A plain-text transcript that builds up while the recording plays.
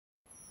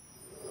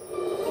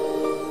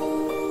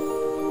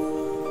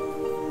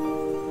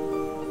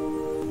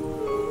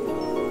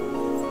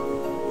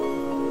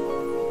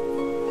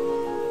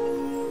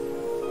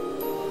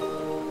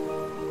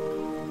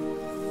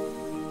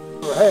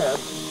had.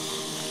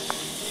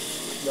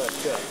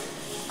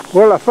 But,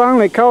 well, I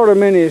finally caught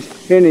him in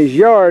his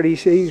yard.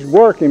 He's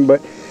working,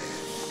 but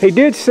he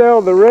did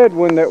sell the red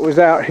one that was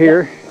out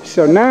here.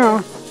 So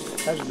now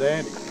that's a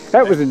dandy.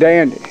 That was a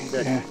dandy.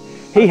 Yeah.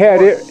 He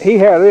had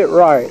it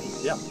right.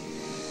 Yeah.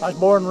 I was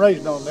born and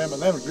raised on them,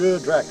 and them was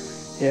good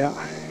tractors. Yeah.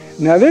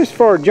 Now this,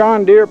 for a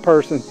John Deere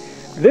person,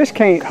 this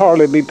can't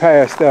hardly be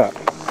passed up.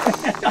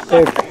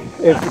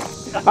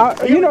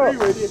 You know,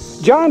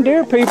 John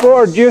Deere people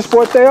are just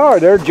what they are.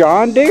 They're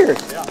John Deere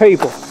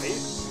people.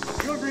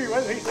 You agree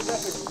with it? He said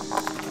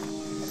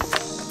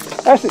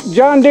That's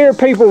John Deere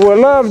people will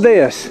love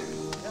this.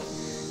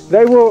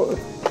 They will.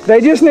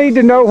 They just need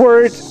to know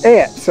where it's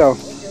at. So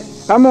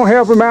I'm gonna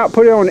help them out,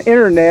 put it on the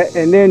internet,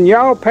 and then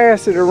y'all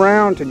pass it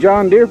around to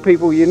John Deere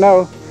people you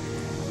know,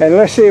 and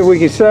let's see if we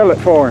can sell it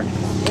for him.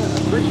 Yeah, I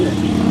appreciate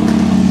it.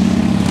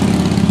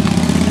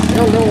 I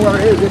don't know what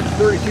it is. It's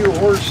 32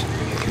 horse,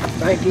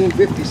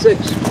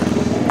 1956.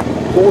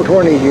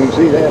 420, you can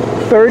see that.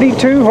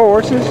 32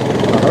 horses.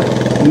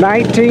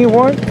 19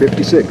 what?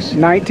 56.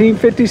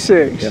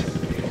 1956. Yeah.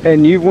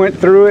 And you went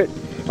through it.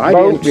 I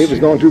did. It was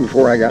going through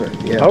before I got it.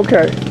 Yeah.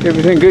 Okay. It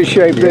was in good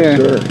shape then.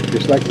 Yes, sir.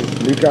 Just like the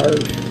new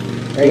tires.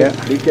 Yeah.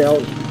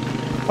 Decals.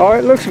 Oh,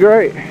 it looks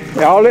great.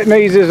 All it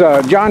needs is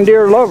a John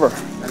Deere lover.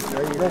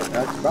 That's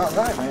about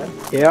right, man.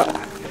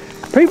 Yeah.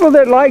 People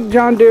that like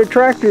John Deere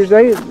tractors,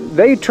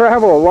 they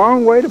travel a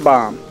long way to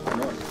buy them. I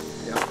know.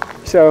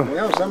 Yeah. So.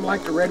 Well, some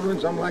like the red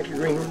ones, some like the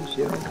green ones.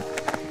 You know.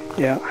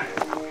 Yeah.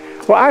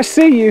 Well, I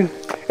see you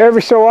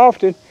every so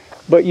often,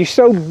 but you're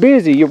so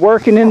busy. You're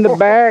working in the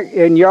back,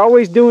 and you're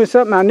always doing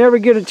something. I never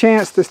get a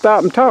chance to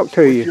stop and talk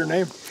to you. What's your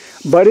name?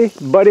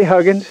 Buddy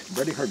Huggins.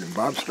 Buddy Huggins,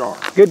 Bob Starr.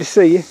 Good to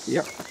see you.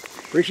 Yep.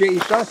 Appreciate you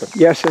stopping.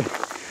 Yes, sir.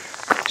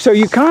 So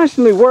you're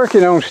constantly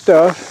working on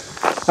stuff.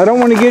 I don't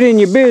want to get in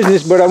your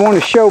business, but I want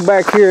to show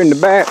back here in the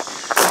back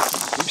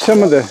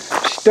some of the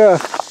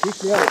stuff.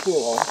 Keeps me out of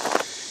pool hall.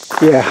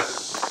 Yeah.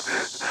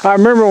 I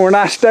remember when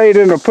I stayed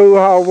in a pool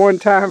hall one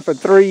time for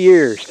 3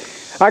 years.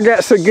 I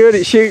got so good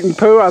at shooting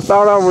pool, I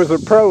thought I was a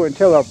pro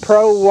until a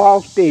pro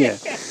walked in.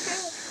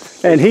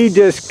 And he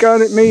just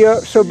gunned me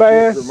up so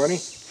bad. Your money?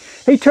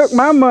 He took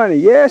my money.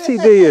 Yes, he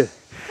did.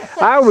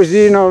 I was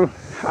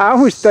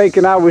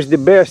thinking I was the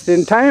best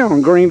in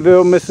town,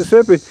 Greenville,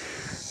 Mississippi.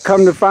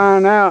 Come to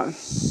find out,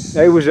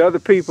 there was other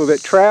people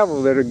that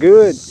travel that are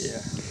good,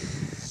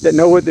 that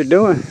know what they're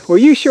doing. Well,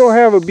 you sure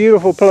have a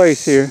beautiful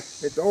place here.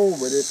 It's old,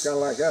 but it's kind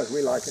of like us.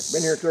 We like it.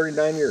 Been here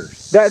 39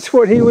 years. That's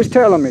what he was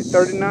telling me,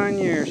 39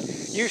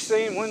 years. You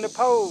seen when the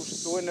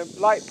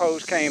light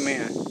poles came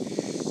in,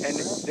 and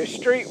the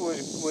street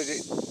was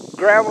it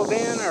graveled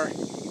in or?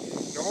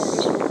 No,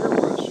 this one here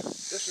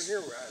was. This one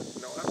here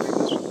was. No, I think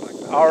this was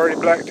blacktop. Already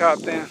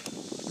blacktop then?